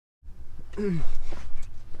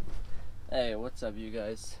Hey, what's up, you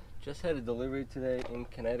guys? Just had a delivery today in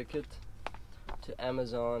Connecticut to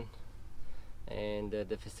Amazon, and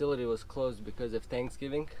the facility was closed because of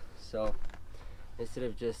Thanksgiving. So instead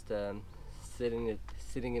of just sitting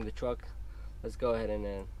in the truck, let's go ahead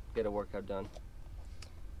and get a workout done.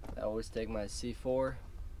 I always take my C4.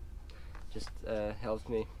 Just helps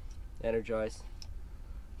me energize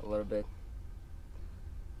a little bit.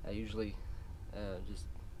 I usually just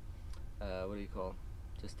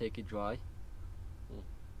just take it dry.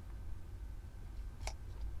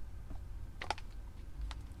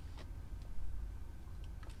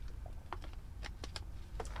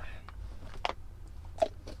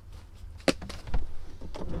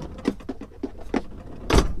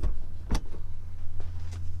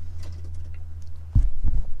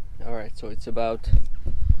 Alright, so it's about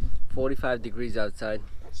 45 degrees outside,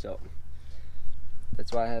 so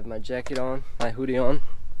that's why I have my jacket on, my hoodie on.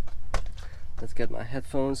 Let's get my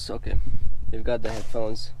headphones. Okay, we've got the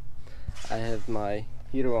headphones. I have my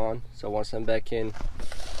heater on, so once I'm back in,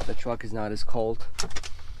 the truck is not as cold.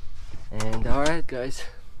 And alright guys,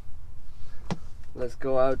 let's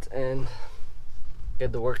go out and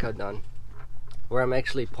get the workout done. Where I'm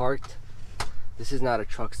actually parked, this is not a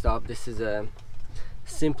truck stop. This is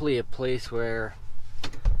simply a place where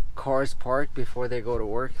cars park before they go to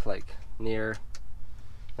work, like near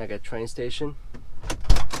like a train station.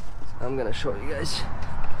 I'm gonna show you guys.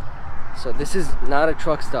 So this is not a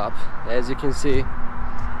truck stop, as you can see.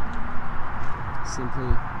 Simply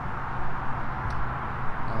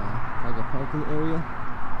like a parking area,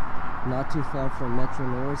 not too far from Metro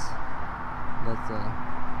North. That's a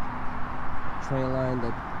train line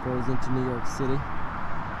that goes into New York City.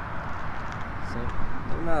 So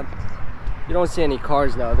you don't see any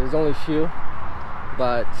cars now. There's only a few,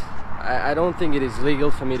 but I don't think it is legal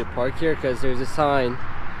for me to park here, because there's a sign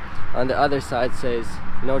on the other side says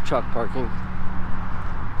no truck parking.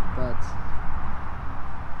 But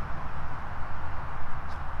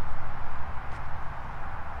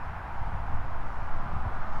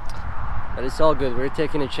it's all good. We're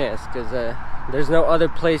taking a chance, because there's no other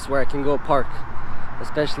place where I can go park,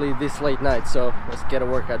 especially this late night. So let's get a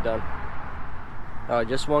workout done.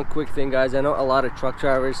 Just one quick thing, guys. I know a lot of truck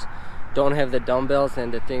drivers don't have the dumbbells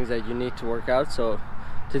and the things that you need to work out. So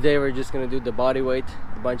today we're just gonna do the body weight,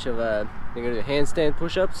 a bunch of we're gonna do handstand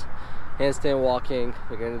push-ups, handstand walking,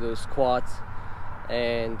 we're gonna do squats,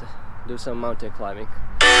 and do some mountain climbing.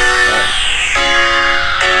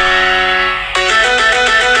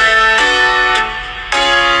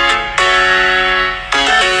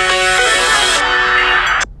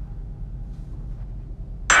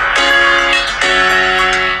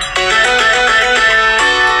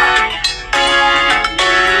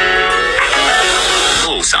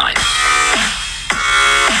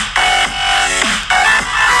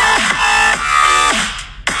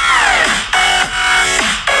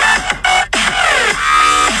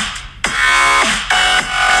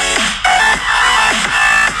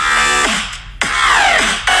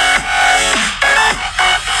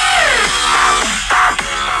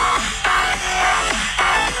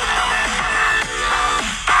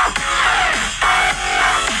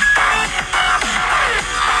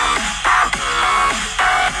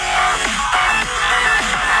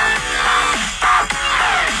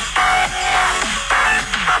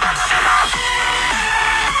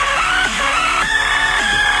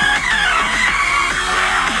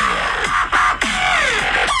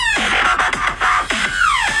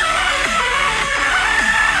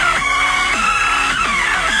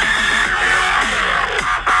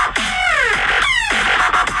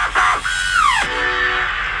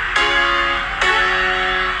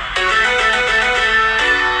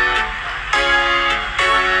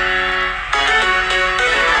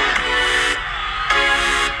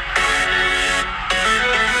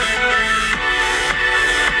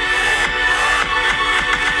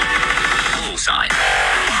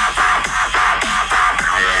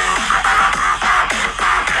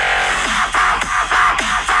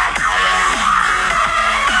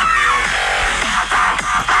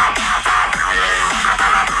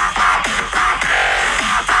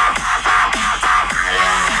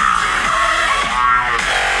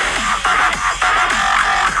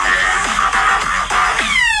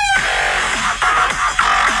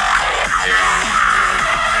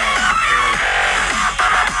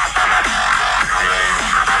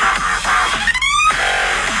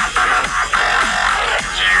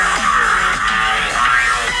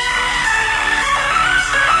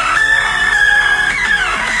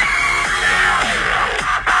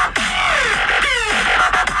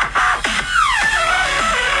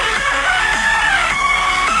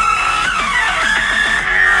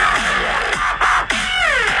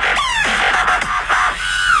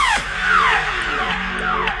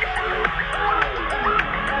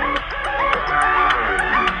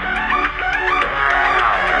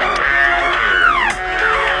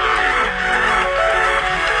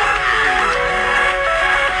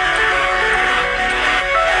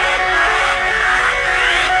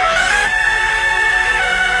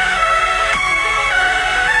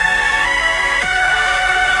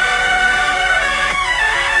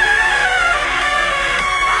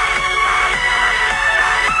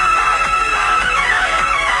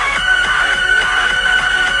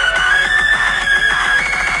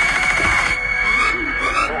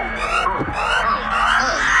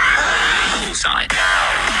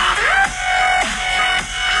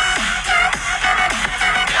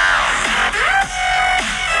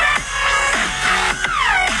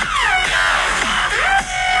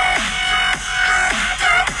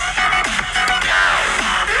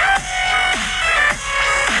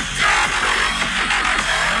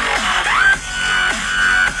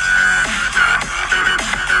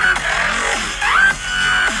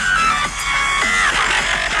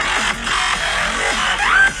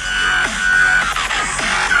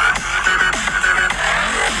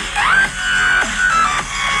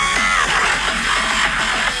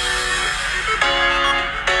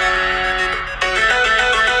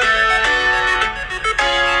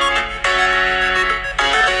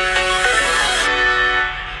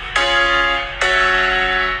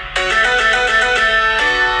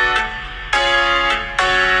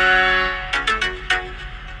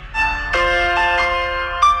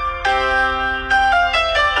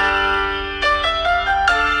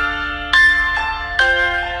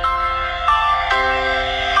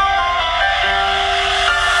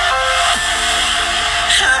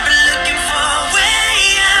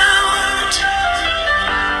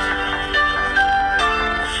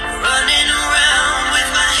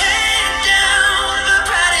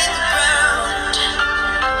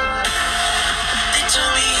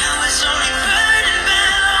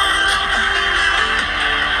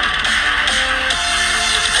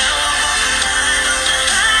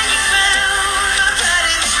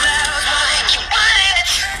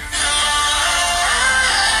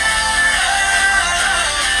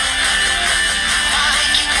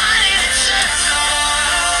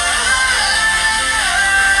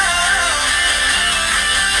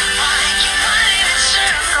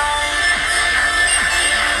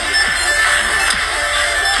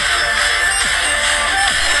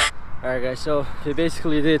 Alright guys, so we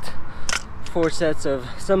basically did 4 sets of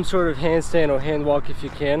some sort of handstand or hand walk if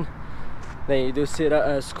you can. Then you do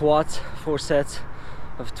squats, 4 sets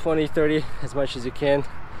of 20-30, as much as you can,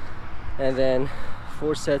 and then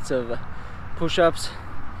 4 sets of push-ups.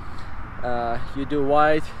 You do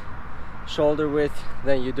wide shoulder width,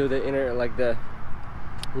 then you do the inner, like the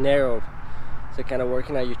narrow, so kind of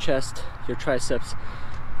working out your chest, your triceps.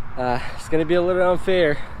 It's gonna be a little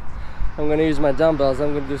unfair. I'm gonna use my dumbbells.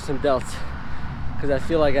 I'm gonna do some delts because I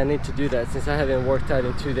feel like I need to do that since I haven't worked out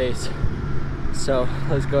in 2 days. So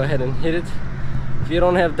let's go ahead and hit it. If you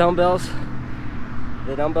don't have dumbbells,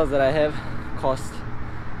 the dumbbells that I have cost,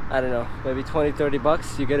 I don't know, maybe 20-30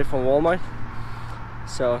 bucks. You get it from Walmart,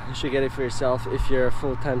 so you should get it for yourself if you're a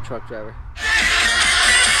full-time truck driver.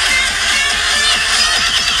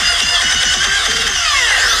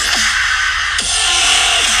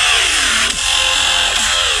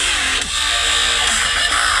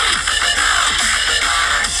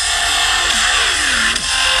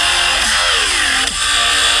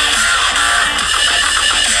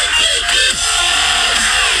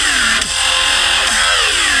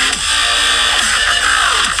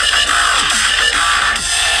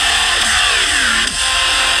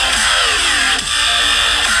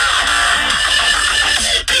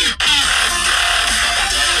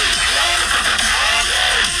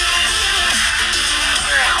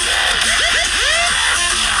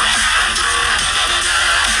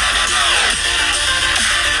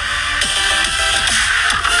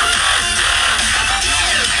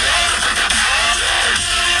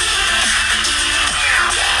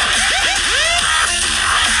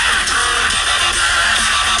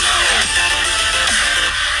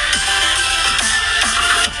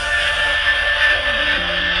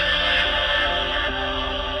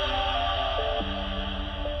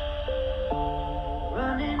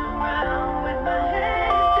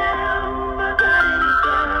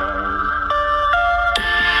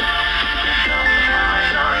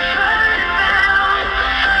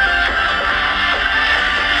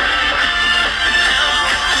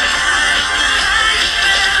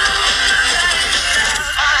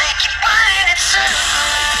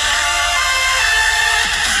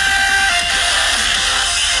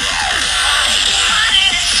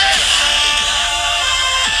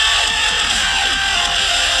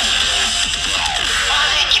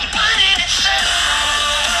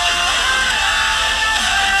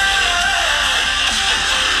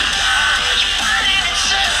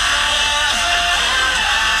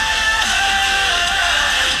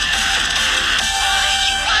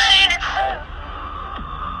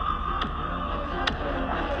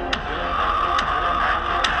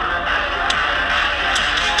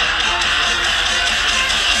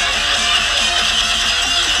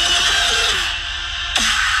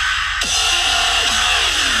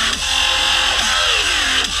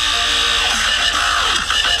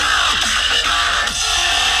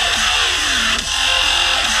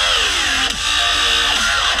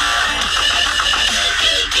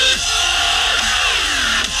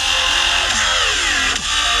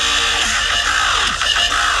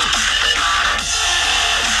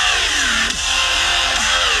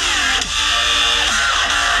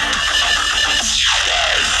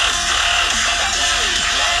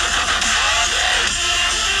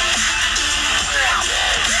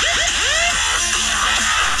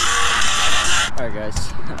 Alright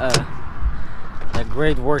guys, a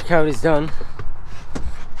great workout is done.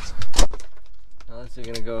 Now we're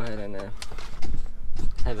gonna go ahead and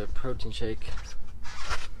have a protein shake.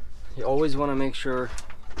 You always want to make sure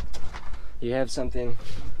you have something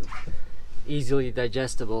easily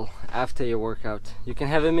digestible after your workout. You can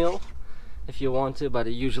have a meal if you want to, but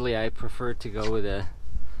usually I prefer to go with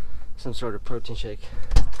some sort of protein shake.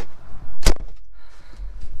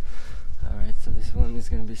 Alright, so this one is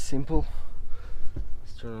gonna be simple.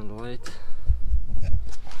 Turn on the light.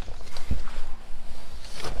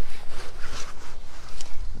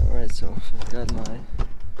 Alright, so I've got my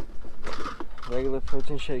regular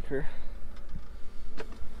protein shaker.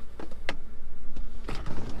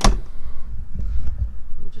 Let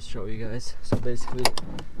me just show you guys. So basically,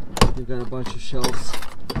 you've got a bunch of shelves.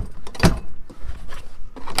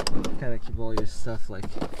 Kind of keep all your stuff like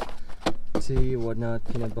tea, whatnot,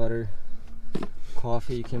 peanut butter,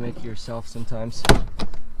 coffee. You can make it yourself sometimes.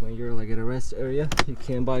 When you're like at a rest area, you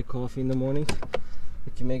can buy coffee in the morning.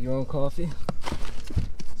 You can make your own coffee.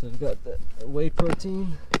 So I've got the whey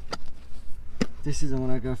protein. This is the one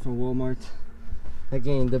I got from Walmart.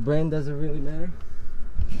 Again, the brand doesn't really matter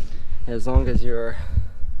as long as you're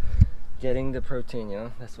getting the protein, you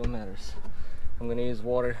know, that's what matters. I'm gonna use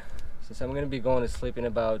water since I'm gonna be going to sleep in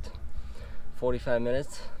about 45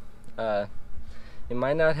 minutes. it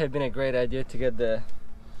might not have been a great idea to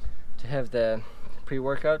have the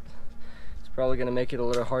pre-workout. It's probably gonna make it a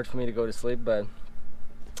little hard for me to go to sleep, but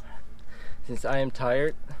since I am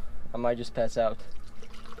tired, I might just pass out.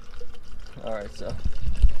 Alright, so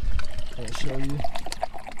I'll show you.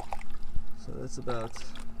 So that's about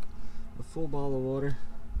a full bottle of water.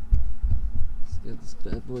 Let's get this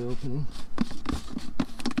bad boy opening.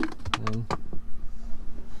 And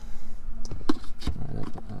alright,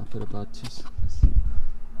 I'll put about 2.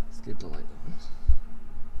 Let's get the light on.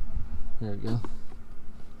 There we go.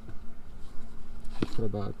 I'll put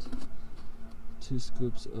about 2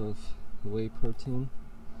 scoops of whey protein.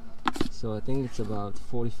 So I think it's about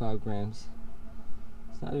 45 grams.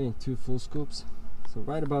 It's not even 2 full scoops. So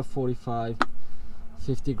right about 45,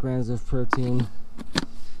 50 grams of protein.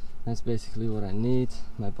 That's basically what I need,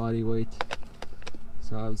 my body weight.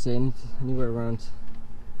 So I would say anywhere around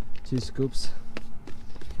 2 scoops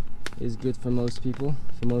is good for most people.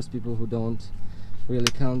 For most people who don't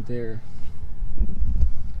really count their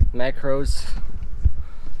macros,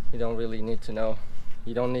 you don't really need to know.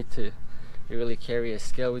 You don't need to really carry a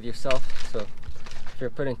scale with yourself. So if you're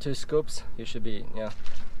putting 2 scoops, you should be,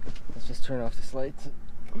 let's just turn off this light.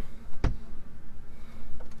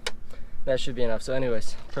 That should be enough. So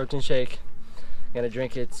anyways, protein shake, I'm gonna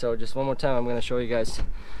drink it. So just one more time, I'm gonna show you guys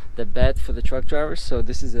the bed for the truck drivers. So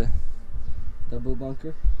this is a double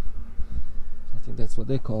bunker, I think that's what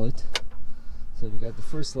they call it. So you got the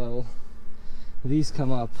first level, these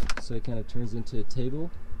come up, so it kind of turns into a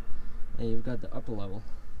table, and you've got the upper level.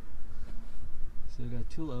 So you've got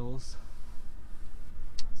 2 levels.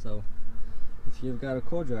 So if you've got a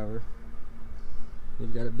co-driver,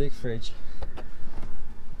 you've got a big fridge,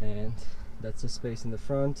 and that's a space in the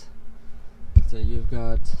front. So you've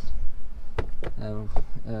got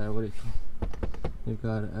you've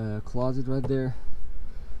got a closet right there,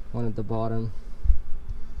 one at the bottom,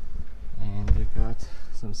 and you've got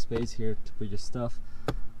some space here to put your stuff.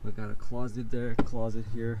 We've got a closet there, closet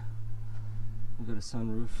here. We've got a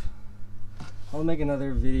sunroof. I'll make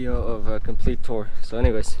another video of a complete tour. So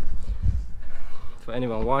anyways, for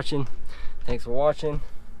anyone watching, thanks for watching.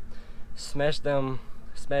 Smash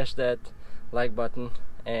that like button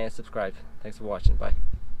and subscribe. Thanks for watching. Bye.